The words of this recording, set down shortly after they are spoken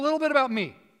A little bit about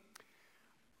me.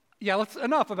 Yeah,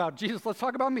 enough about Jesus. Let's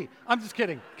talk about me. I'm just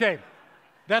kidding. Okay.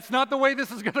 That's not the way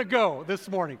this is going to go this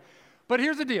morning. But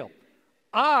here's the deal.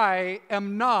 I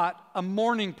am not a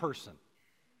morning person.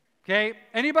 Okay?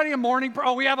 Anybody a morning person?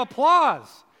 Oh, we have applause.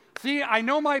 See, I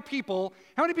know my people.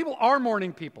 How many people are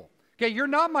morning people? Okay, you're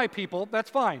not my people.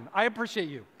 That's fine. I appreciate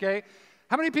you. Okay?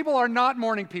 How many people are not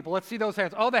morning people? Let's see those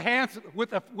hands. Oh, the hands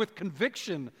with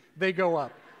conviction, they go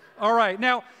up. All right.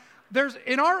 Now, there's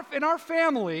in our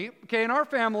family,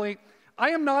 I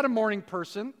am not a morning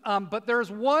person, but there's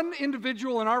one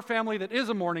individual in our family that is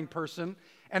a morning person,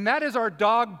 and that is our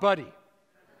dog, Buddy.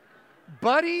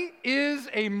 Buddy is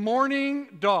a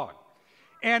morning dog.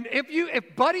 And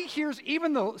if Buddy hears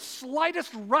even the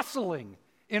slightest rustling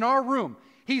in our room,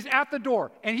 he's at the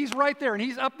door, and he's right there, and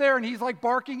he's up there, and he's like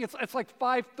barking. It's like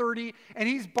 5:30, and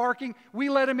he's barking. We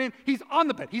let him in. He's on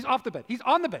the bed. He's off the bed. He's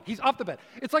on the bed. He's off the bed.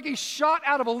 It's like he's shot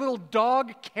out of a little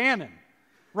dog cannon,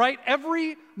 right?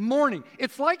 Every morning.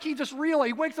 It's like he just realized,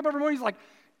 he wakes up every morning, he's like,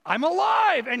 I'm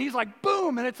alive, and he's like,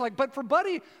 boom, and it's like, but for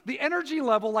Buddy, the energy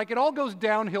level, like it all goes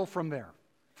downhill from there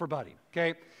for Buddy,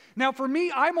 okay? Now for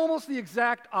me, I'm almost the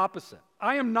exact opposite.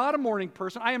 I am not a morning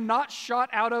person. I am not shot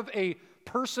out of a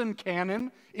person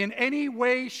cannon in any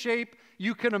way, shape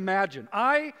you can imagine.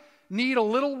 I need a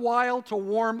little while to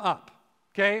warm up,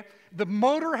 okay? The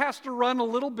motor has to run a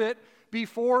little bit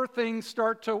before things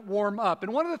start to warm up.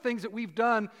 And one of the things that we've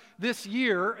done this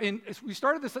year, we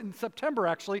started this in September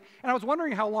actually, and I was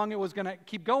wondering how long it was going to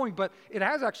keep going, but it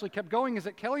has actually kept going, is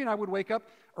that Kelly and I would wake up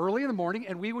early in the morning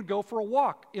and we would go for a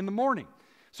walk in the morning.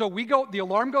 So the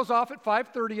alarm goes off at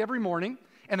 5:30 every morning,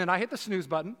 and then I hit the snooze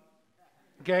button,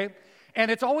 okay? And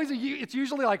it's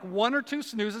usually like one or two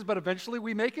snoozes, but eventually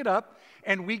we make it up,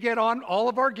 and we get on all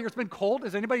of our gear. It's been cold.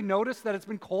 Has anybody noticed that it's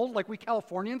been cold? Like we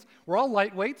Californians, we're all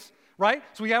lightweights, right?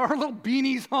 So we have our little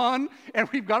beanies on, and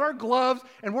we've got our gloves,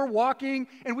 and we're walking,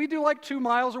 and we do like 2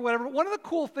 miles or whatever. One of the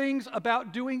cool things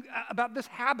about this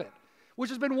habit, which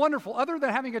has been wonderful, other than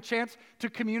having a chance to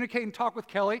communicate and talk with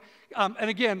Kelly, and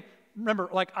again, remember,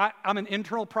 like I'm an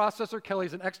internal processor,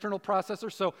 Kelly's an external processor,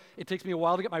 so it takes me a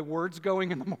while to get my words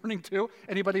going in the morning too.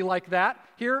 Anybody like that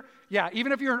here? Yeah,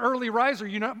 even if you're an early riser,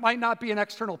 might not be an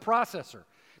external processor.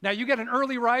 Now you get an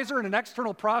early riser and an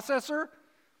external processor,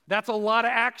 that's a lot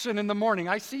of action in the morning.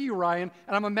 I see you, Ryan,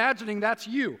 and I'm imagining that's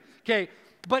you. Okay,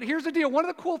 but here's the deal. One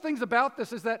of the cool things about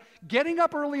this is that getting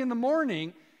up early in the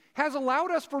morning has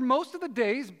allowed us for most of the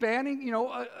days, banning,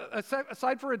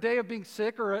 aside for a day of being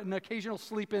sick or an occasional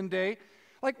sleep-in day,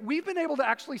 like we've been able to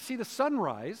actually see the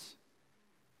sunrise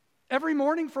every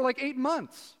morning for like 8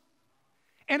 months.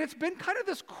 And it's been kind of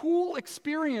this cool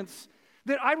experience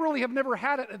that I really have never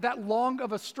had at that long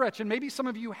of a stretch. And maybe some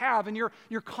of you have, and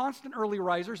you're constant early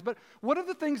risers. But one of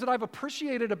the things that I've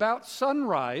appreciated about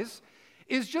sunrise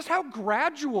is just how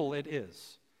gradual it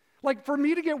is. Like for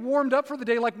me to get warmed up for the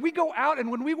day, like we go out and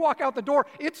when we walk out the door,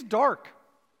 it's dark.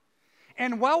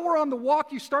 And while we're on the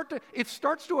walk, it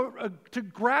starts to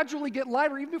gradually get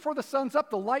lighter. Even before the sun's up,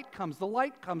 the light comes.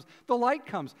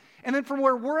 And then from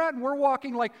where we're at and we're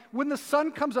walking, like when the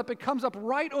sun comes up, it comes up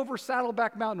right over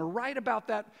Saddleback Mountain, or right about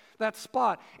that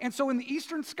spot. And so in the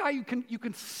eastern sky, you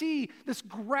can see this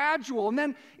gradual. And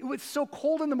then it's so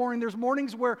cold in the morning. There's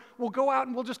mornings where we'll go out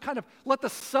and we'll just kind of let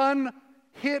the sun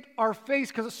hit our face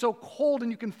because it's so cold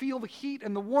and you can feel the heat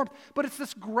and the warmth, but it's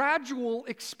this gradual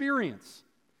experience.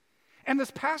 And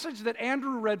this passage that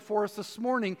Andrew read for us this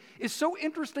morning is so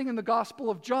interesting in the Gospel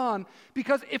of John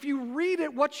because if you read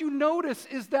it, what you notice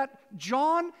is that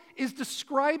John is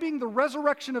describing the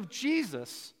resurrection of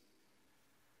Jesus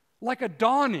like a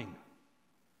dawning.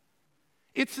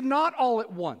 It's not all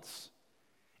at once.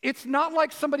 It's not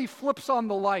like somebody flips on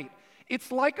the light.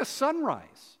 It's like a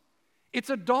sunrise. It's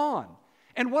a dawn.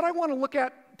 And what I want to look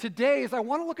at today is I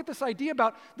want to look at this idea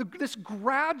about this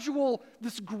gradual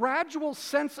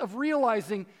sense of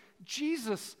realizing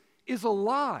Jesus is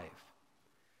alive.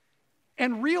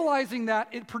 And realizing that,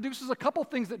 it produces a couple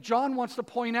things that John wants to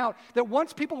point out, that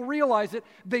once people realize it,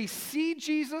 they see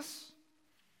Jesus,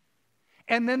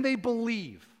 and then they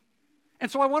believe. And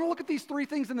so I want to look at these three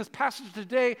things in this passage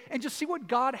today and just see what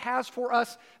God has for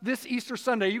us this Easter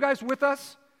Sunday. You guys with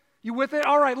us? You with it?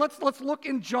 All right, let's look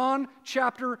in John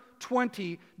chapter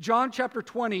 20,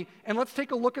 and let's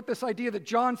take a look at this idea that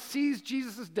John sees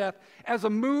Jesus' death as a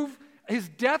move, his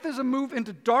death is a move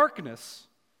into darkness,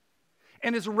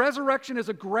 and his resurrection is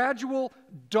a gradual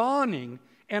dawning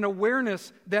and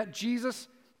awareness that Jesus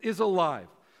is alive.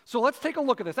 So let's take a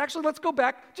look at this. Actually, let's go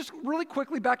back just really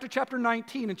quickly back to chapter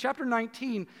 19. In chapter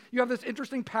 19, you have this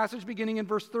interesting passage beginning in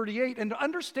verse 38. And to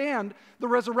understand the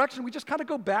resurrection, we just kind of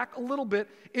go back a little bit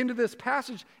into this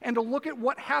passage and to look at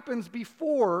what happens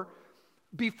before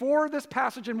this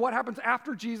passage and what happens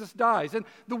after Jesus dies. And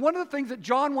one of the things that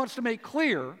John wants to make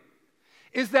clear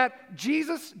is that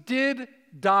Jesus did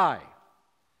die.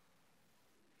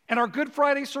 In our Good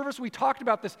Friday service, we talked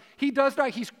about this. He does die.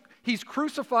 He's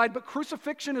crucified, but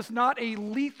crucifixion is not a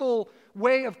lethal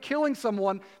way of killing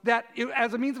someone that,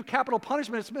 as a means of capital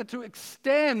punishment, it's meant to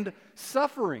extend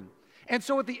suffering. And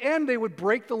so at the end, they would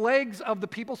break the legs of the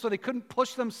people so they couldn't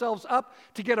push themselves up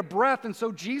to get a breath. And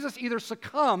so Jesus either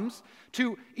succumbs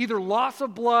to either loss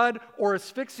of blood or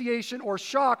asphyxiation or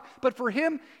shock. But for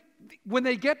him, when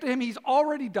they get to him, he's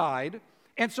already died.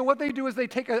 And so what they do is they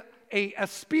take a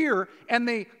spear and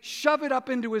they shove it up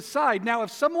into his side. Now,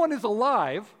 if someone is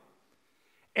alive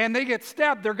and they get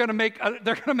stabbed, they're going to make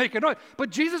a noise. But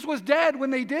Jesus was dead when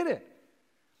they did it.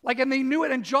 And they knew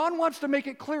it. And John wants to make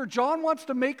it clear. John wants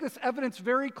to make this evidence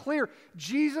very clear.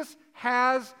 Jesus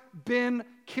has been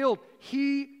killed.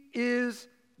 He is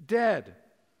dead.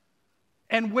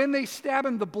 And when they stab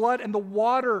him, the blood and the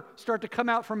water start to come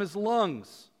out from his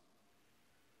lungs.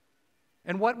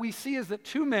 And what we see is that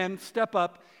two men step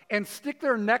up and stick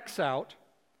their necks out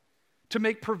to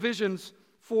make provisions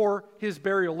for his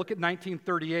burial. Look at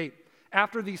 1938.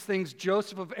 After these things,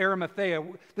 Joseph of Arimathea,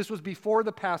 this was before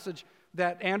the passage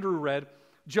that Andrew read,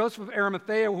 Joseph of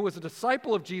Arimathea, who was a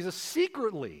disciple of Jesus,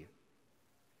 secretly,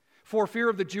 for fear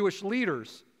of the Jewish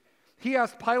leaders, he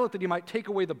asked Pilate that he might take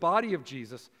away the body of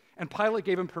Jesus, and Pilate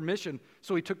gave him permission,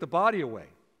 so he took the body away.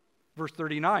 Verse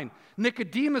 39,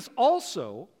 Nicodemus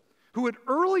also, who had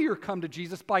earlier come to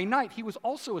Jesus by night, he was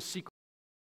also a secret.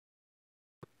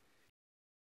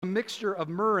 A mixture of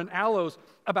myrrh and aloes,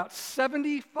 about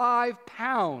 75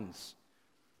 pounds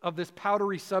of this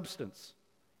powdery substance.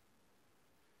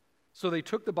 So they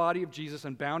took the body of Jesus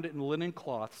and bound it in linen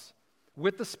cloths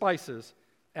with the spices,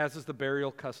 as is the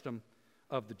burial custom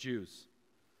of the Jews.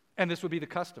 And this would be the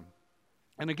custom.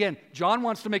 And again, John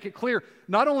wants to make it clear,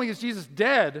 not only is Jesus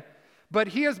dead, but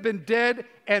he has been dead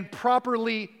and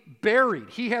properly buried.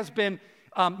 He has been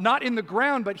not in the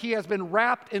ground, but he has been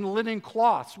wrapped in linen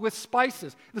cloths with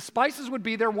spices. The spices would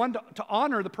be there, one, to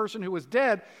honor the person who was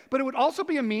dead, but it would also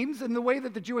be a means, in the way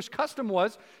that the Jewish custom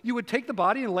was, you would take the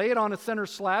body and lay it on a center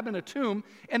slab in a tomb,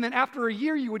 and then after a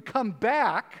year you would come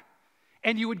back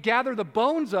and you would gather the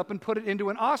bones up and put it into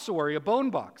an ossuary, a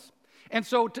bone box. And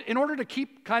so in order to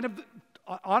keep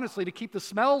honestly, to keep the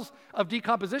smells of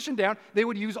decomposition down, they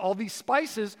would use all these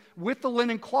spices with the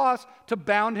linen cloths to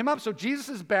bound him up. So Jesus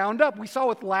is bound up. We saw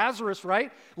with Lazarus,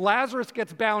 right? Lazarus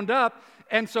gets bound up,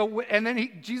 and then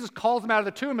Jesus calls him out of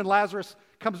the tomb, and Lazarus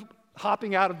comes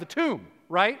hopping out of the tomb,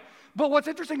 right? But what's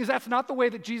interesting is that's not the way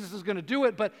that Jesus is going to do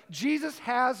it, but Jesus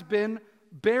has been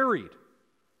buried.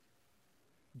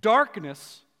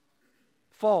 Darkness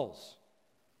falls.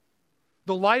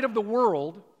 The light of the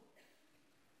world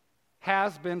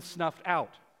has been snuffed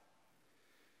out.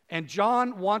 And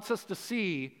John wants us to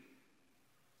see,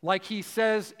 like he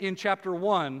says in chapter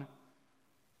 1,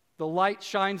 the light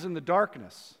shines in the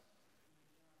darkness,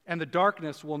 and the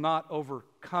darkness will not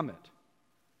overcome it.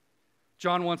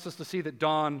 John wants us to see that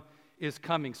dawn is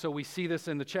coming. So we see this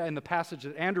in the passage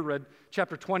that Andrew read,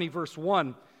 chapter 20, verse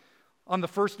 1. On the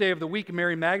first day of the week,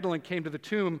 Mary Magdalene came to the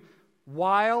tomb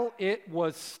while it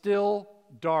was still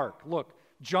dark. Look,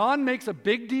 John makes a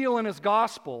big deal in his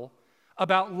gospel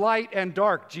about light and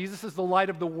dark. Jesus is the light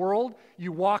of the world.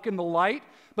 You walk in the light.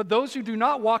 But those who do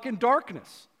not walk in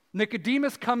darkness.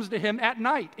 Nicodemus comes to him at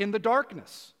night in the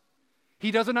darkness. He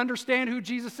doesn't understand who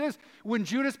Jesus is. When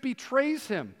Judas betrays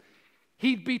him,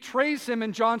 he betrays him,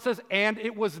 and John says, and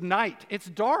it was night. It's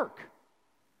dark.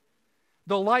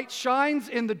 The light shines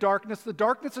in the darkness. The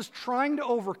darkness is trying to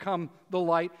overcome the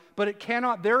light, but it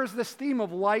cannot. There is this theme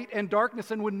of light and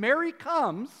darkness. And when Mary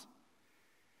comes,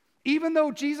 even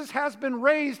though Jesus has been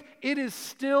raised, it is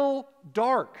still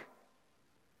dark.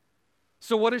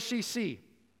 So what does she see?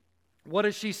 What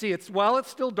does she see? It's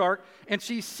still dark, and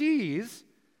she sees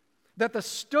that the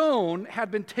stone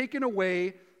had been taken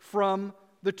away from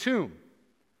the tomb.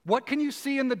 What can you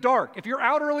see in the dark? If you're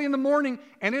out early in the morning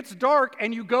and it's dark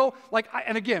and you go,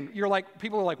 and again,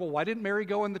 people are like, well, why didn't Mary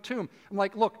go in the tomb? I'm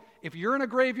like, look, if you're in a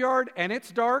graveyard and it's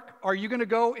dark, are you going to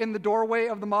go in the doorway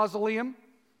of the mausoleum?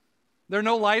 There's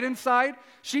no light inside.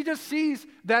 She just sees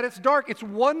that it's dark. It's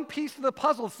one piece of the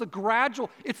puzzle.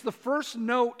 It's the first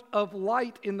note of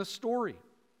light in the story.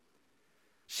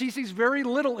 She sees very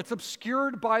little. It's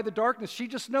obscured by the darkness. She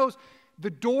just knows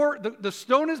the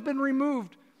stone has been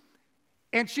removed.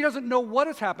 And she doesn't know what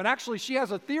has happened. Actually, she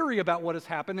has a theory about what has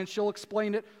happened, and she'll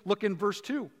explain it. Look in verse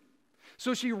 2.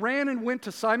 So she ran and went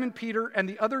to Simon Peter and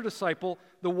the other disciple,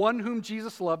 the one whom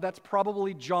Jesus loved. That's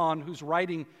probably John, who's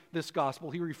writing this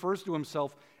gospel. He refers to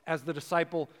himself as the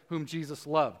disciple whom Jesus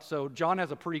loved. So John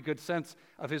has a pretty good sense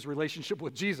of his relationship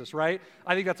with Jesus, right?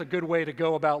 I think that's a good way to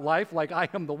go about life, like I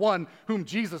am the one whom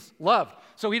Jesus loved.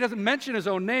 So he doesn't mention his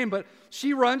own name, but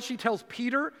she runs, she tells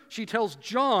Peter, she tells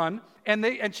John,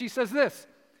 and she says this,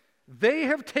 "They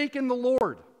have taken the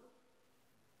Lord,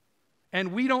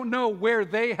 and we don't know where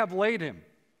they have laid him."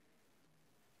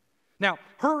 Now,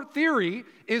 her theory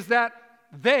is that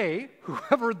they,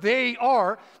 whoever they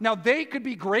are, now they could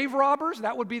be grave robbers.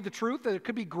 That would be the truth, that it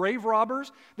could be grave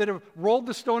robbers that have rolled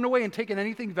the stone away and taken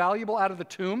anything valuable out of the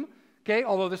tomb, okay,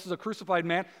 although this is a crucified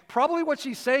man. Probably what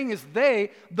she's saying is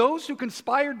those who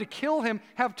conspired to kill him,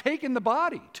 have taken the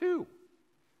body too.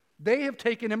 They have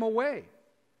taken him away.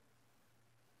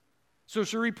 So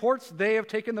she reports they have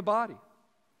taken the body.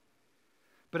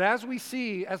 But as we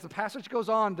see, as the passage goes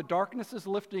on, the darkness is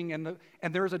lifting and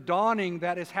there's a dawning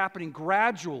that is happening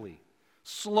gradually,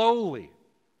 slowly.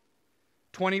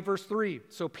 20 verse 3,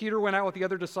 so Peter went out with the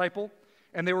other disciple,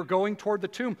 and they were going toward the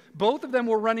tomb. Both of them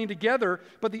were running together,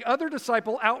 but the other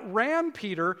disciple outran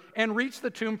Peter and reached the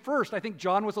tomb first. I think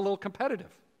John was a little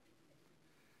competitive.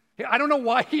 I don't know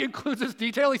why he includes this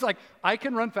detail. He's like, I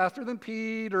can run faster than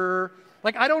Peter.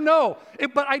 Like, I don't know.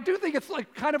 But I do think it's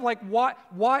like kind of like,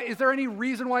 why is there any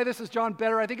reason why this is John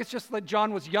better? I think it's just that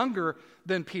John was younger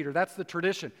than Peter. That's the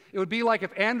tradition. It would be like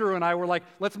if Andrew and I were like,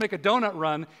 let's make a donut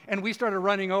run, and we started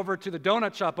running over to the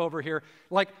donut shop over here.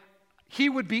 Like, he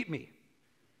would beat me,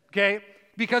 okay?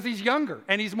 Because he's younger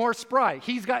and he's more spry.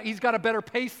 He's got a better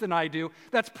pace than I do.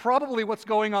 That's probably what's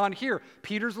going on here.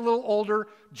 Peter's a little older.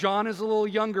 John is a little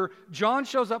younger. John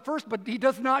shows up first, but he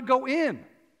does not go in.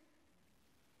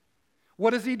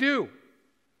 What does he do?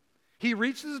 He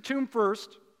reaches the tomb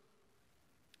first.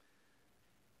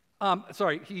 Where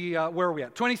are we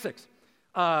at? 26.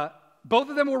 Both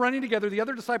of them were running together. The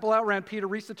other disciple outran Peter,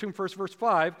 reached the tomb first, verse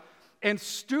 5, and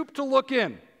stooped to look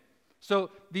in.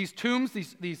 So these tombs,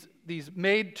 these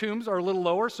made tombs are a little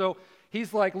lower, so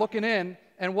he's like looking in,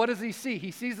 and what does he see?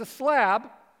 He sees a slab,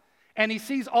 and he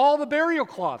sees all the burial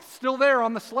cloths still there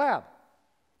on the slab.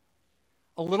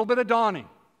 A little bit of dawning.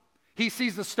 He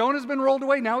sees the stone has been rolled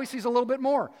away, now he sees a little bit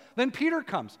more. Then Peter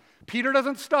comes. Peter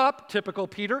doesn't stop, typical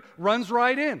Peter, runs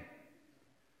right in.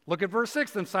 Look at verse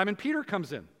 6, then Simon Peter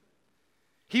comes in.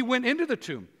 He went into the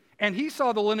tomb, and he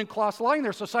saw the linen cloths lying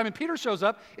there. So Simon Peter shows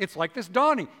up. It's like this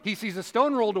dawning. He sees the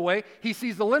stone rolled away. He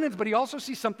sees the linens, but he also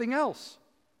sees something else.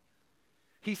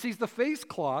 He sees the face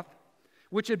cloth,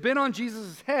 which had been on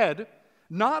Jesus' head,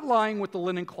 not lying with the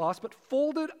linen cloths, but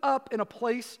folded up in a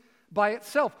place by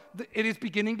itself. It is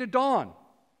beginning to dawn.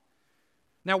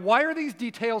 Now, why are these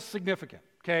details significant?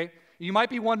 Okay, you might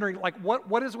be wondering, like,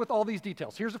 what is with all these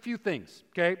details? Here's a few things.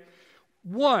 Okay,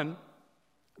 one,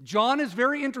 John is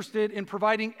very interested in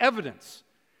providing evidence.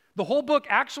 The whole book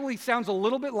actually sounds a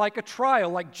little bit like a trial,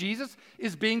 like Jesus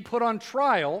is being put on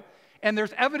trial, and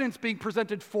there's evidence being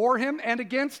presented for him and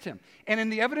against him. And in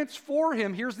the evidence for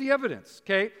him, here's the evidence,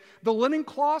 okay? The linen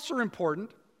cloths are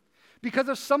important because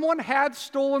if someone had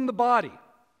stolen the body,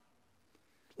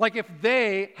 like if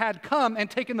they had come and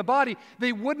taken the body,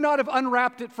 they would not have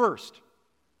unwrapped it first.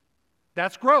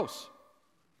 That's gross.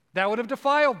 That would have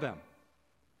defiled them,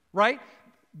 right?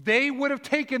 They would have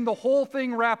taken the whole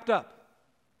thing wrapped up.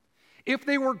 If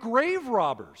they were grave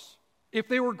robbers,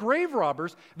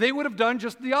 they would have done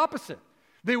just the opposite.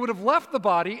 They would have left the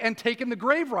body and taken the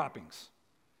grave wrappings.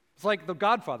 It's like The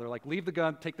Godfather, like leave the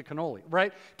gun, take the cannoli,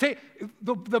 right? Take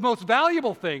the most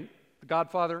valuable thing, The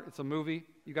Godfather, it's a movie.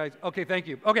 You guys, okay, thank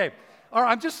you. Okay, all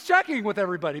right, I'm just checking with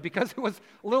everybody because it was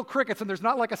a little crickets and there's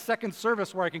not like a second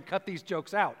service where I can cut these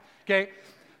jokes out, okay?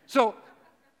 So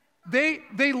they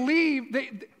leave,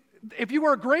 if you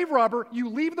were a grave robber, you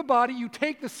leave the body, you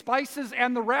take the spices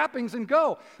and the wrappings and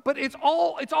go. But it's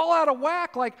all out of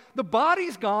whack. Like the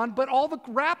body's gone, but all the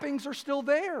wrappings are still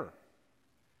there.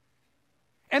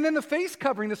 And then the face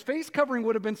covering, this face covering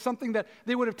would have been something that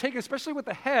they would have taken, especially with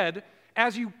the head.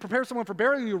 As you prepare someone for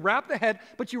burial, you wrap the head,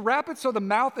 but you wrap it so the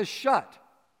mouth is shut.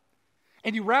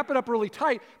 And you wrap it up really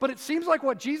tight. But it seems like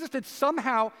what Jesus did,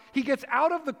 somehow he gets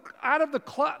out of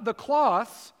the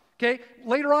cloths. Okay,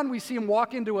 later on we see him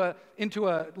walk into a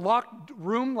locked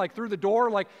room, like through the door.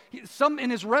 Like in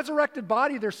his resurrected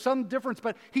body, there's some difference,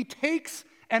 but he takes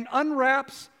and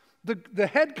unwraps the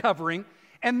head covering,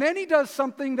 and then he does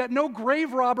something that no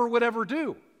grave robber would ever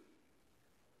do.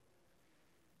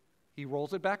 He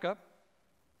rolls it back up,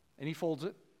 and he folds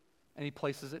it, and he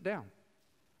places it down.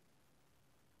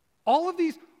 All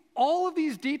of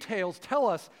these details tell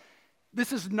us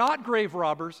this is not grave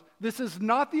robbers. This is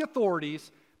not the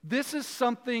authorities. This is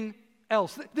something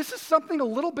else. This is something a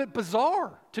little bit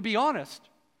bizarre, to be honest.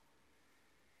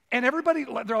 And everybody,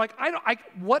 they're like,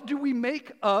 what do we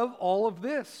make of all of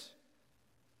this?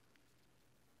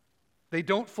 They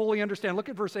don't fully understand. Look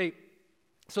at verse 8.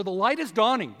 So the light is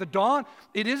dawning.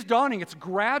 It is dawning. It's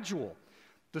gradual.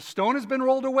 The stone has been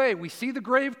rolled away. We see the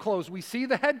grave clothes. We see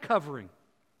the head covering.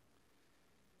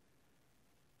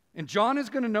 And John is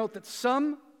going to note that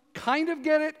some kind of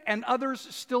get it and others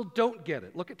still don't get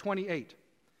it. Look at 28.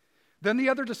 Then the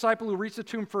other disciple who reached the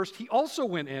tomb first, he also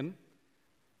went in.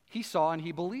 He saw and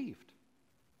he believed.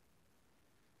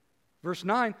 Verse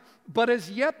 9, but as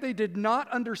yet they did not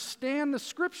understand the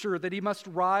scripture that he must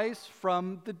rise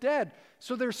from the dead.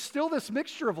 So there's still this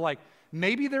mixture of like,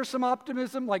 maybe there's some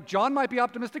optimism, like John might be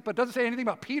optimistic, but doesn't say anything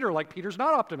about Peter, like Peter's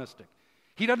not optimistic.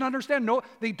 He doesn't understand. No,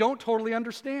 they don't totally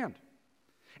understand.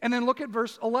 And then look at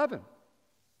verse 11,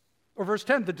 or verse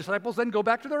 10. The disciples then go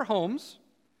back to their homes,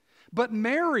 but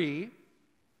Mary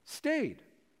stayed.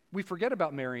 We forget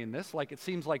about Mary in this, like it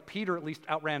seems like Peter at least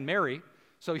outran Mary.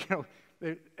 So,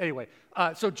 anyway,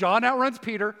 so John outruns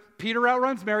Peter, Peter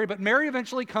outruns Mary, but Mary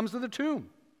eventually comes to the tomb.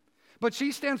 But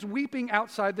she stands weeping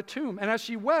outside the tomb, and as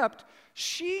she wept,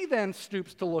 she then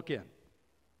stoops to look in.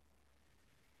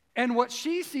 And what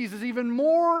she sees is even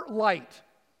more light.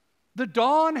 The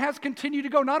dawn has continued to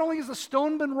go. Not only has the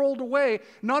stone been rolled away,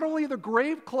 not only are the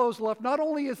grave clothes left, not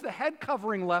only is the head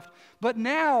covering left, but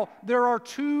now there are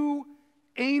two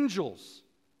angels.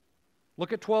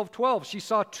 Look at 12:12. She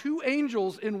saw two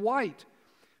angels in white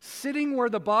sitting where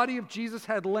the body of Jesus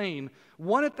had lain,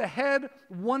 one at the head,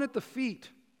 one at the feet.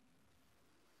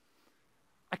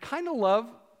 I kind of love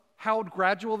how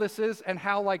gradual this is and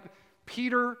how like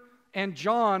Peter and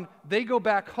John, they go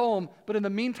back home, but in the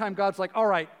meantime, God's like, all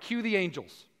right, cue the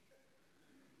angels.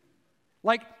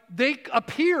 Like they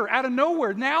appear out of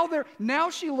nowhere. Now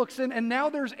she looks in and now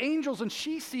there's angels and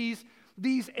she sees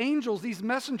these angels, these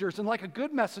messengers, and like a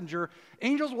good messenger,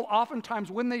 angels will oftentimes,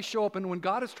 when they show up and when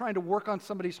God is trying to work on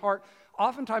somebody's heart,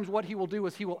 oftentimes what he will do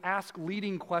is he will ask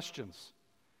leading questions.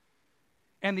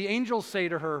 And the angels say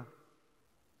to her,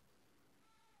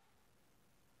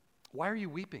 why are you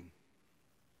weeping?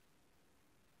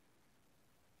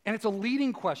 And it's a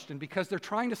leading question because they're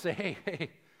trying to say, hey,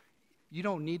 you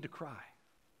don't need to cry.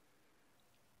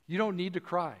 You don't need to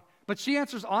cry. But she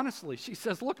answers honestly. She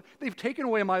says, look, they've taken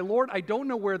away my Lord. I don't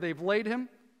know where they've laid him.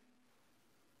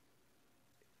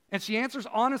 And she answers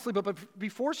honestly, but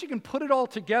before she can put it all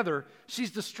together,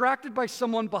 she's distracted by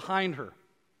someone behind her.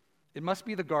 It must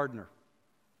be the gardener.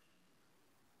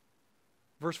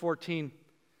 Verse 14.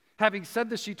 Having said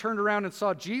this, she turned around and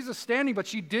saw Jesus standing, but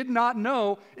she did not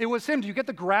know it was him. Do you get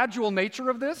the gradual nature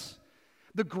of this?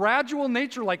 The gradual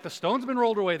nature, like the stone's been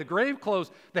rolled away, the grave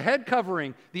clothes, the head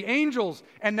covering, the angels,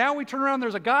 and now we turn around,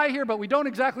 there's a guy here, but we don't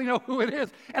exactly know who it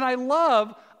is. And I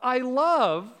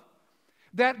love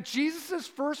that Jesus'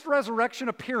 first resurrection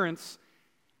appearance,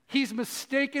 he's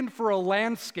mistaken for a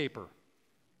landscaper.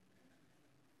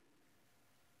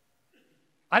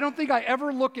 I don't think I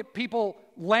ever look at people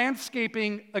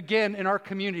landscaping again in our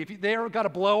community. If they ever got a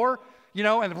blower,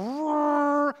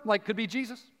 and like could be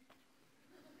Jesus.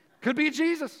 Could be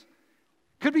Jesus.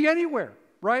 Could be anywhere,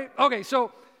 right? Okay,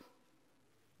 so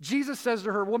Jesus says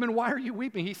to her, woman, why are you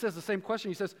weeping? He says the same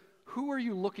question. He says, who are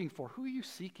you looking for? Who are you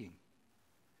seeking?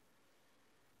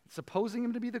 Supposing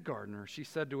him to be the gardener, she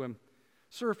said to him,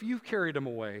 sir, if you've carried him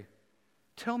away,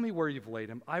 tell me where you've laid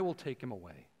him. I will take him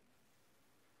away.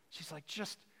 She's like,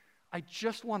 I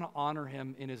just want to honor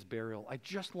him in his burial. I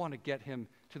just want to get him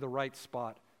to the right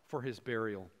spot for his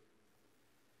burial.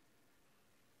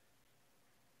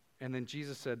 And then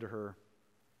Jesus said to her,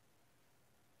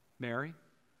 Mary.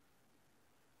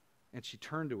 And she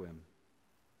turned to him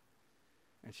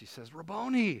and she says,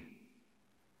 Rabboni.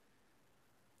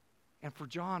 And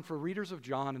for readers of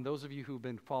John and those of you who've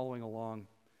been following along,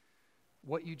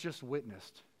 what you just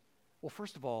witnessed, well,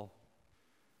 first of all,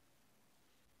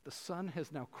 the sun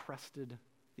has now crested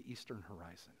the eastern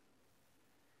horizon.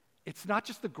 It's not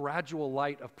just the gradual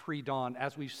light of pre-dawn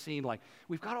as we've seen, like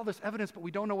we've got all this evidence, but we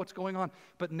don't know what's going on.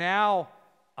 But now,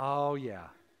 oh yeah,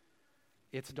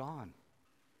 it's dawn.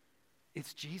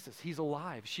 It's Jesus. He's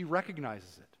alive. She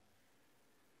recognizes it.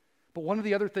 But one of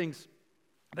the other things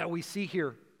that we see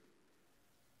here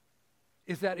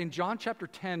is that in John chapter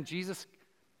 10, Jesus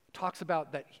talks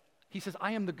about that. He says,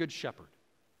 I am the good shepherd.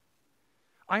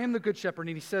 I am the good shepherd.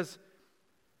 And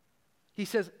he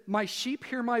says, my sheep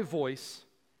hear my voice.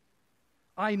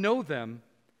 I know them,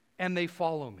 and they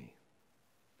follow me.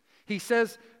 He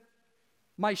says,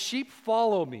 My sheep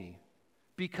follow me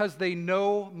because they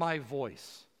know my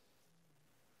voice.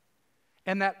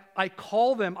 And that I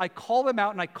call them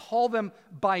out, and I call them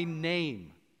by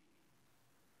name.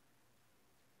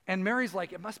 And Mary's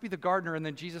like, it must be the gardener. And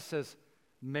then Jesus says,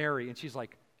 Mary. And she's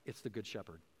like, it's the Good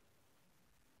Shepherd.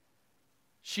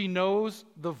 She knows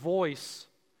the voice.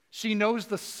 She knows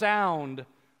the sound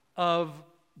of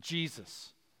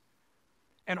Jesus.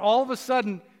 And all of a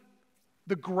sudden,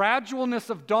 the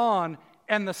gradualness of dawn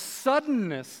and the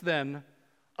suddenness then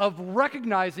of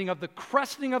recognizing of the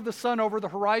cresting of the sun over the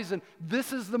horizon,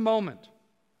 this is the moment.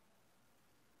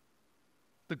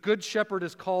 The Good Shepherd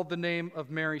is called the name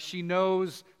of Mary. She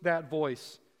knows that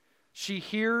voice. She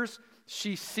hears,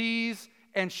 she sees,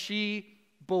 and she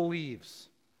believes.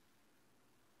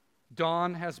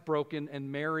 Dawn has broken,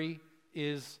 and Mary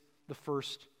is the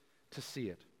first to see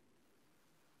it.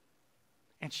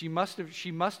 And she must have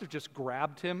just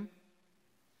grabbed him.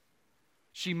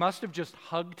 She must have just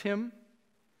hugged him.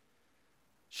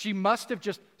 She must have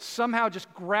just somehow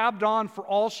just grabbed on for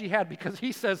all she had, because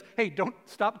he says, hey, don't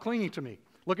stop clinging to me.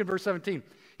 Look at verse 17.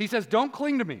 He says, don't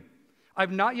cling to me.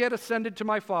 I've not yet ascended to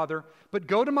my Father, but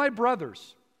go to my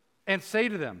brothers and say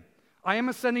to them, I am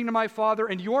ascending to my Father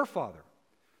and your Father,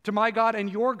 to my God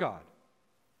and your God.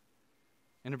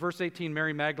 And in verse 18,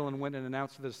 Mary Magdalene went and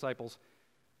announced to the disciples,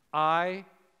 I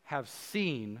have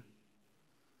seen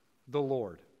the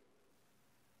Lord.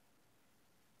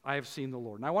 I have seen the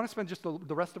Lord. And I want to spend just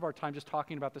the rest of our time just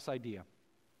talking about this idea.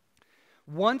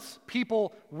 Once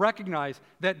people recognize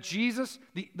that Jesus,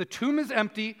 the tomb is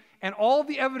empty, and all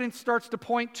the evidence starts to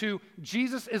point to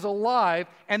Jesus is alive,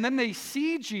 and then they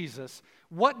see Jesus,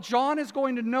 what John is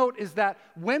going to note is that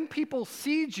when people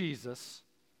see Jesus,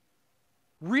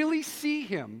 really see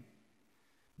him,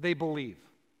 they believe.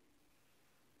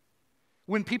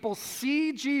 When people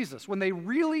see Jesus, when they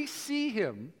really see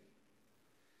him,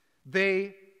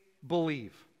 they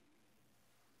believe.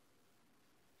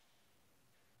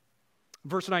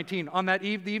 Verse 19, on the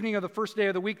evening of the first day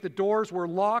of the week, the doors were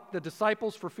locked, the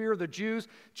disciples, for fear of the Jews.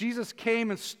 Jesus came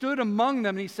and stood among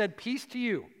them, and he said, peace to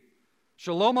you.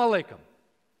 Shalom Aleichem.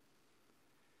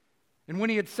 And when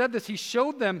he had said this, he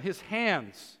showed them his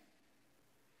hands.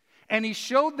 And he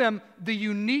showed them the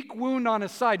unique wound on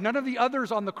his side. None of the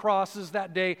others on the crosses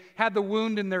that day had the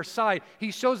wound in their side. He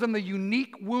shows them the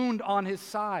unique wound on his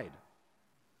side.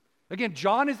 Again,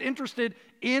 John is interested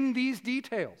in these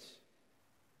details.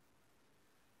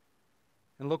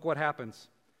 And look what happens.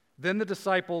 Then the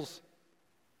disciples,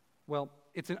 well,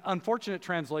 it's an unfortunate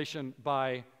translation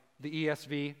by the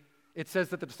ESV. It says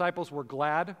that the disciples were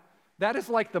glad. That is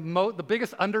like the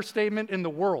biggest understatement in the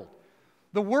world.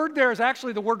 The word there is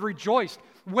actually the word rejoiced.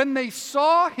 When they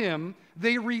saw him,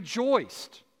 they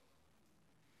rejoiced.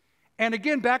 And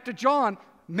again, back to John,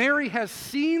 Mary has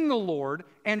seen the Lord,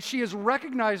 and she has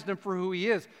recognized him for who he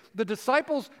is. The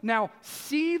disciples now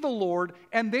see the Lord,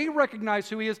 and they recognize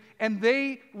who he is, and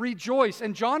they rejoice.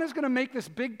 And John is going to make this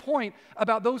big point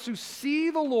about those who see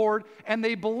the Lord and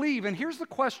they believe. And here's the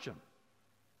question.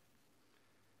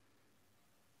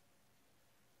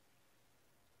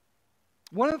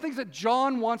 One of the things that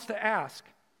John wants to ask,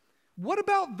 what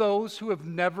about those who have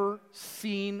never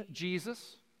seen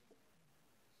Jesus?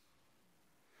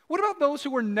 What about those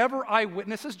who were never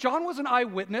eyewitnesses? John was an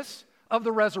eyewitness of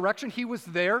the resurrection. He was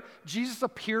there. Jesus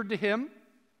appeared to him.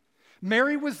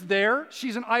 Mary was there.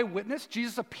 She's an eyewitness.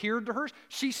 Jesus appeared to her.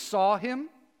 She saw him.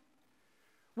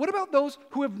 What about those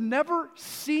who have never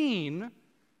seen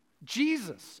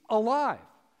Jesus alive?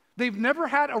 They've never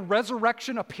had a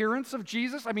resurrection appearance of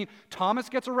Jesus. I mean, Thomas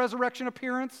gets a resurrection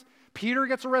appearance. Peter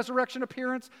gets a resurrection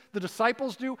appearance. The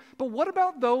disciples do. But what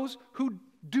about those who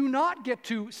do not get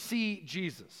to see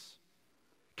Jesus?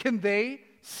 Can they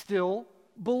still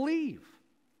believe?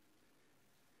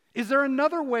 Is there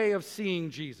another way of seeing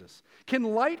Jesus? Can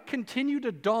light continue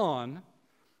to dawn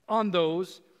on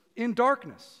those in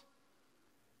darkness?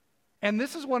 And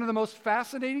this is one of the most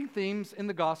fascinating themes in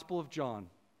the Gospel of John.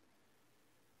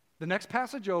 The next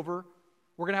passage over,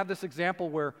 we're going to have this example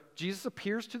where Jesus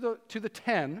appears to the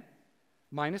 10,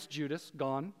 minus Judas,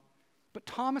 gone, but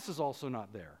Thomas is also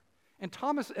not there. And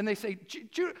they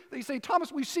say,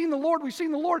 Thomas, we've seen the Lord, we've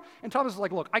seen the Lord. And Thomas is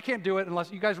like, look, I can't do it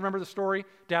unless, you guys remember the story,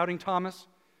 doubting Thomas?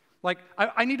 Like,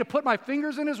 I need to put my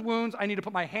fingers in his wounds, I need to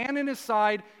put my hand in his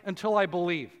side until I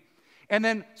believe. And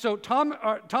then, so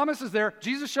Thomas is there,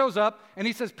 Jesus shows up, and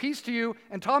he says, peace to you,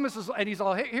 and he's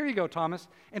all, hey, here you go, Thomas.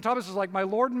 And Thomas is like, my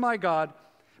Lord and my God.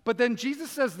 But then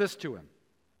Jesus says this to him,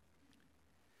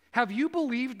 have you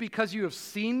believed because you have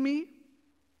seen me?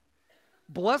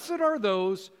 Blessed are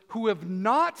those who have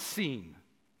not seen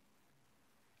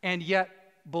and yet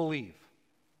believe.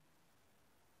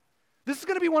 This is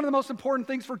going to be one of the most important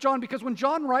things for John, because when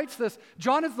John writes this,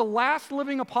 John is the last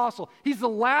living apostle. He's the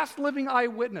last living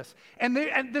eyewitness. And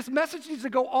this message needs to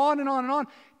go on and on and on.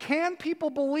 Can people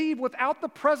believe without the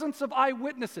presence of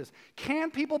eyewitnesses?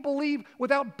 Can people believe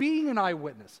without being an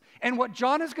eyewitness? And what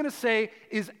John is going to say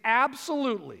is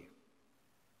absolutely.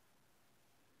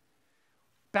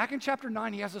 Back in chapter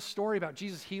 9, he has a story about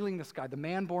Jesus healing this guy, the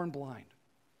man born blind.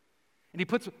 And he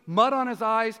puts mud on his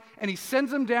eyes, and he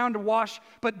sends him down to wash,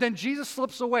 but then Jesus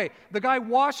slips away. The guy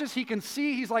washes, he can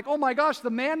see, he's like, oh my gosh, the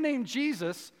man named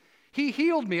Jesus, he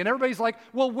healed me. And everybody's like,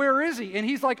 well, where is he? And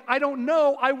he's like, I don't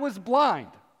know, I was blind.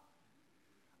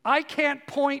 I can't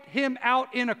point him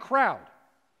out in a crowd.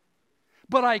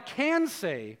 But I can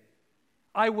say,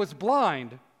 I was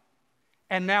blind,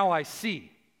 and now I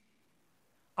see.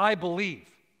 I believe.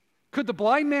 Could the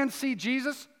blind man see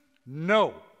Jesus?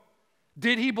 No.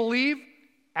 Did he believe?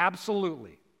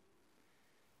 Absolutely.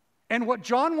 And what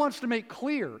John wants to make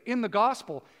clear in the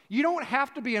gospel, you don't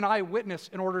have to be an eyewitness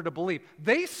in order to believe.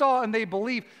 They saw and they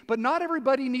believe, but not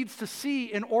everybody needs to see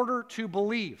in order to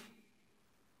believe.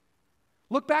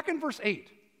 Look back in verse 8.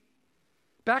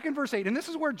 Back in verse 8, and this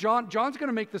is where John's going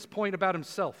to make this point about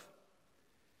himself.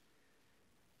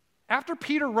 After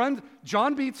Peter runs,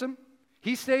 John beats him.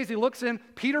 He stays, he looks in,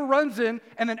 Peter runs in,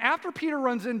 and then after Peter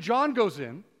runs in, John goes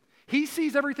in. He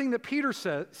sees everything that Peter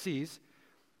sees.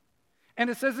 And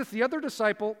it says this, the other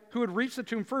disciple who had reached the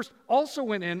tomb first also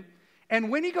went in. And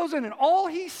when he goes in, and all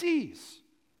he sees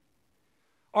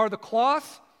are the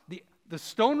cloths, the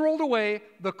stone rolled away,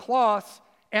 the cloths,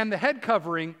 and the head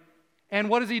covering. And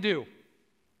what does he do?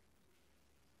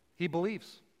 He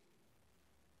believes.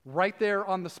 Right there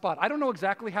on the spot. I don't know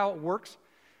exactly how it works,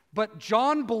 but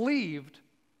John believed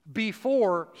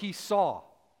before he saw.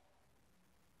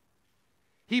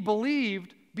 He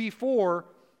believed before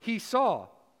he saw.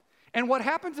 And what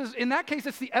happens is, in that case,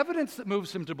 it's the evidence that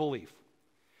moves him to believe.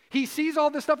 He sees all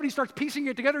this stuff and he starts piecing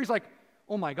it together. He's like,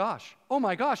 oh my gosh,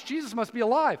 Jesus must be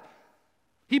alive.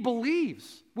 He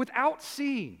believes without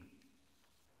seeing.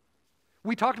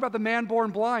 We talked about the man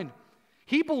born blind.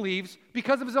 He believes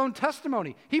because of his own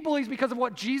testimony. He believes because of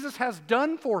what Jesus has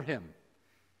done for him.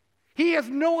 He has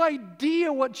no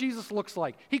idea what Jesus looks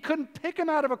like. He couldn't pick him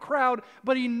out of a crowd,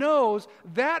 but he knows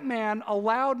that man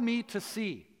allowed me to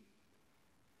see.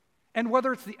 And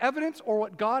whether it's the evidence or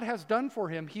what God has done for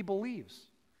him, he believes.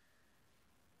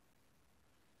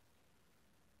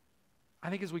 I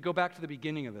think as we go back to the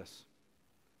beginning of this,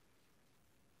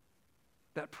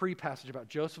 that pre-passage about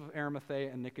Joseph of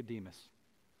Arimathea and Nicodemus,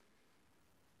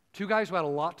 two guys who had a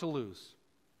lot to lose,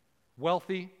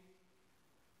 wealthy,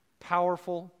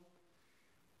 powerful.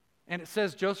 And it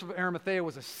says Joseph of Arimathea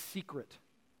was a secret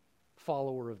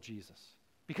follower of Jesus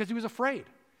because he was afraid.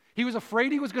 He was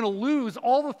afraid he was going to lose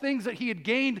all the things that he had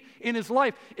gained in his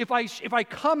life. If I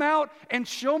come out and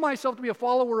show myself to be a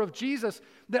follower of Jesus,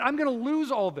 that I'm going to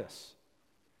lose all this.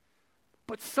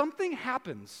 But something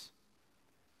happens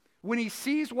when he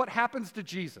sees what happens to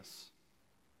Jesus.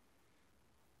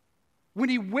 When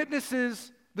he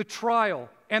witnesses the trial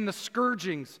and the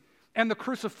scourgings and the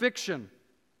crucifixion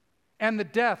and the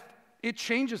death, it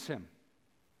changes him.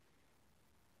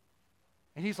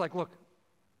 And he's like, look,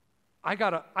 I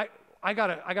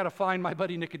gotta find my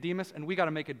buddy Nicodemus, and we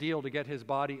gotta make a deal to get his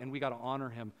body, and we gotta honor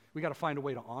him. We gotta find a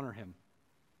way to honor him.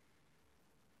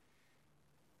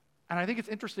 And I think it's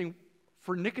interesting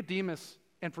for Nicodemus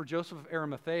and for Joseph of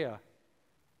Arimathea,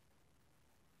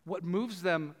 what moves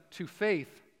them to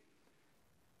faith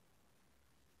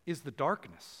is the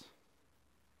darkness.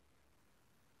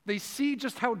 They see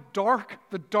just how dark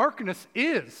the darkness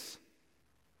is.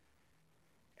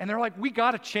 And they're like, we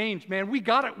got to change, man. We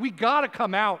got to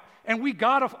come out, and we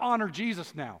got to honor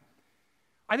Jesus now.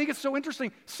 I think it's so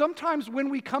interesting. Sometimes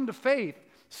when we come to faith,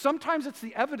 sometimes it's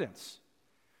the evidence.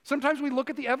 Sometimes we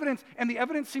look at the evidence, and the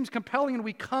evidence seems compelling, and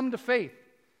we come to faith.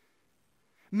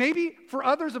 Maybe for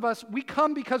others of us, we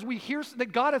come because we hear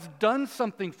that God has done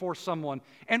something for someone,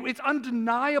 and it's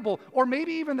undeniable. Or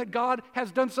maybe even that God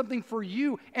has done something for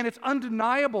you, and it's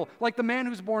undeniable, like the man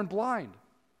who's born blind.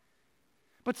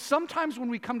 But sometimes when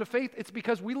we come to faith, it's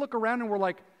because we look around and we're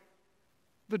like,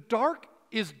 the dark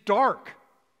is dark.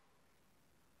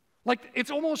 Like,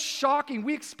 it's almost shocking.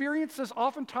 We experience this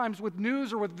oftentimes with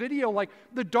news or with video, like,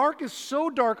 the dark is so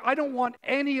dark, I don't want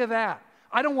any of that.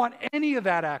 I don't want any of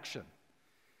that action.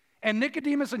 And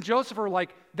Nicodemus and Joseph are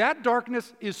like, that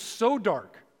darkness is so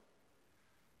dark.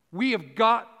 We have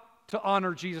got to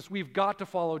honor Jesus. We've got to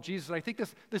follow Jesus. And I think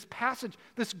this passage,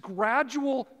 this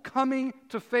gradual coming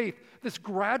to faith, this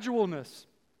gradualness,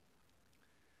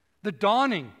 the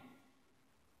dawning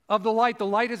of the light. The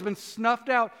light has been snuffed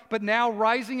out, but now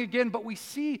rising again. But we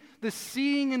see the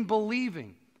seeing and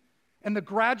believing and the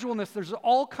gradualness. There's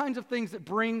all kinds of things that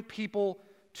bring people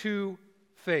to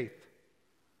faith.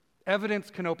 Evidence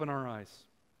can open our eyes.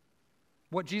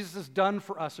 What Jesus has done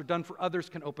for us or done for others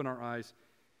can open our eyes.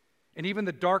 And even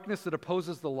the darkness that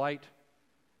opposes the light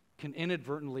can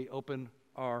inadvertently open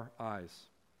our eyes.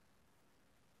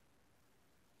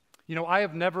 You know, I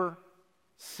have never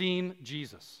seen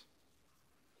Jesus.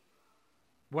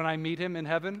 When I meet him in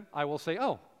heaven, I will say,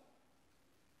 oh,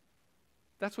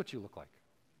 that's what you look like.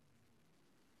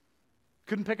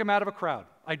 Couldn't pick him out of a crowd.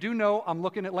 I do know I'm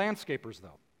looking at landscapers,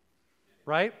 though,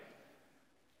 right?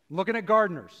 I'm looking at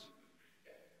gardeners.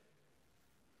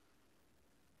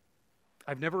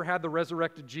 I've never had the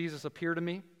resurrected Jesus appear to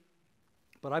me,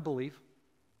 but I believe.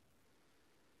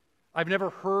 I've never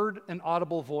heard an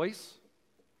audible voice,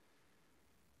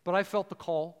 but I felt the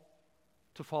call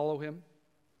to follow him.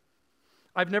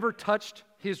 I've never touched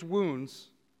his wounds,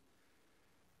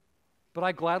 but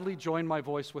I gladly join my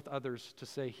voice with others to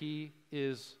say he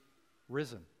is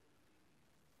risen.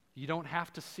 You don't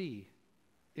have to see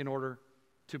in order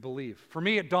to believe. For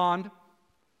me, it dawned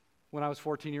when I was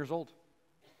 14 years old.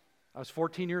 I was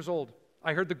 14 years old.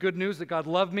 I heard the good news that God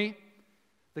loved me,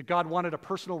 that God wanted a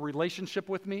personal relationship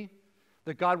with me,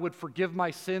 that God would forgive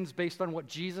my sins based on what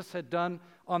Jesus had done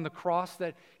on the cross,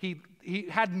 that he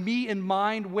had me in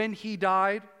mind when he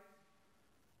died,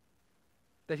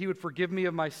 that he would forgive me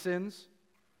of my sins.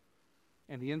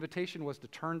 And the invitation was to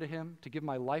turn to him, to give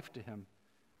my life to him,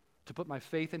 to put my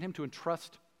faith in him, to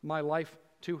entrust my life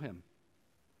to him.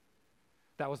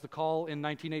 That was the call in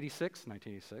 1986.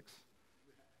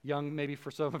 Young maybe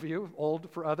for some of you, old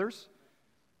for others.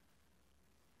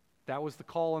 That was the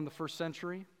call in the first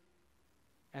century,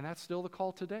 and that's still the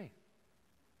call today.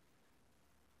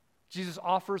 Jesus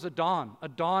offers a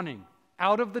dawning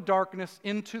out of the darkness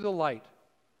into the light.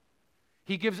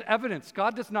 He gives evidence.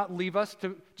 God does not leave us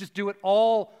to just do it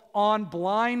all on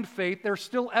blind faith. There's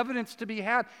still evidence to be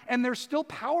had, and there's still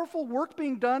powerful work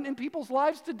being done in people's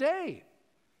lives today.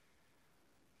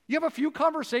 You have a few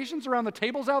conversations around the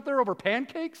tables out there over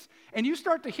pancakes, and you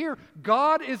start to hear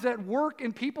God is at work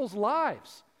in people's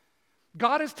lives.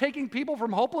 God is taking people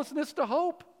from hopelessness to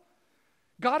hope.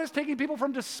 God is taking people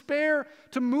from despair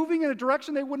to moving in a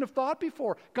direction they wouldn't have thought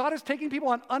before. God is taking people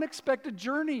on unexpected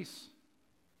journeys.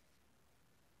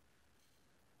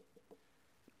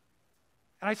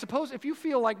 And I suppose if you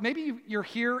feel like maybe you're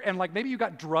here and like maybe you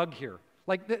got drugged here.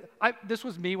 Like this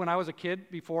was me when I was a kid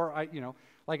before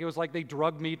like it was like they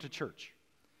drugged me to church.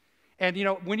 And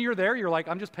when you're there, you're like,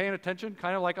 I'm just paying attention,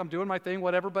 kind of like I'm doing my thing,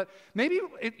 whatever. But maybe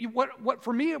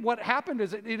what happened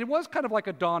is it was kind of like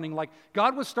a dawning, like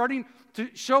God was starting to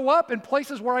show up in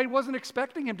places where I wasn't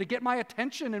expecting him to get my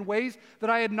attention in ways that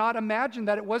I had not imagined,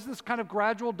 that it was this kind of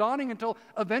gradual dawning until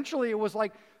eventually it was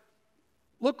like,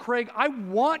 look, Craig, I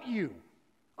want you.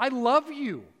 I love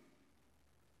you.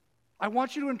 I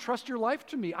want you to entrust your life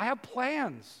to me. I have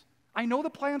plans. I know the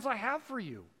plans I have for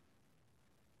you.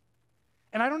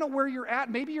 And I don't know where you're at.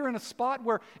 Maybe you're in a spot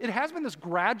where it has been this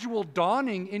gradual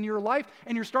dawning in your life,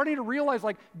 and you're starting to realize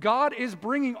like God is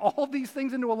bringing all these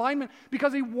things into alignment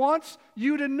because he wants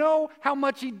you to know how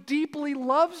much he deeply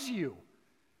loves you.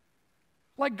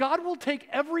 Like God will take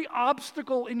every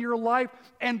obstacle in your life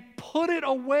and put it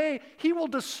away. He will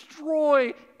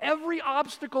destroy every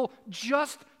obstacle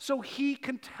just so he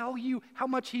can tell you how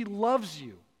much he loves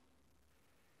you.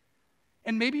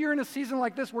 And maybe you're in a season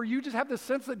like this where you just have this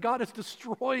sense that God is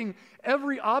destroying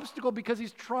every obstacle because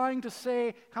he's trying to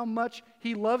say how much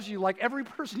he loves you. Like every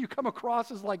person you come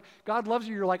across is like, God loves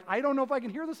you. You're like, I don't know if I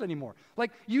can hear this anymore. Like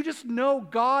you just know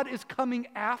God is coming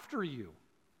after you.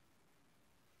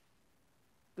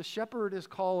 The shepherd is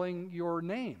calling your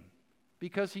name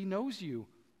because he knows you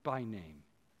by name.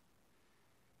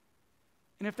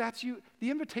 And if that's you,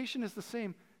 the invitation is the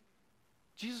same.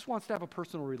 Jesus wants to have a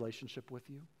personal relationship with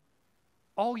you.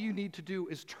 All you need to do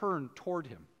is turn toward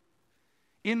him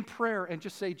in prayer and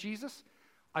just say, Jesus,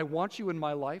 I want you in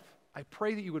my life. I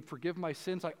pray that you would forgive my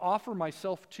sins. I offer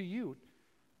myself to you.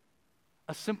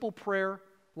 A simple prayer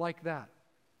like that.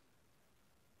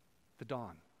 The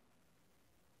dawn.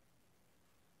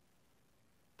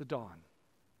 The dawn.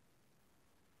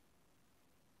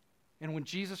 And when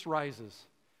Jesus rises,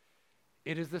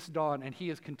 it is this dawn, and he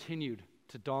has continued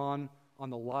to dawn on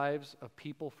the lives of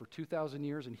people for 2,000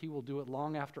 years, and he will do it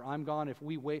long after I'm gone.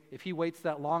 If he waits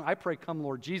that long, I pray, come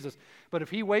Lord Jesus. But if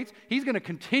he waits, he's going to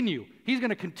continue. He's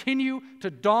going to continue to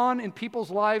dawn in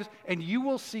people's lives, and you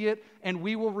will see it, and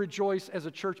we will rejoice as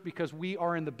a church because we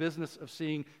are in the business of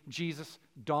seeing Jesus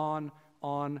dawn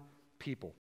on people.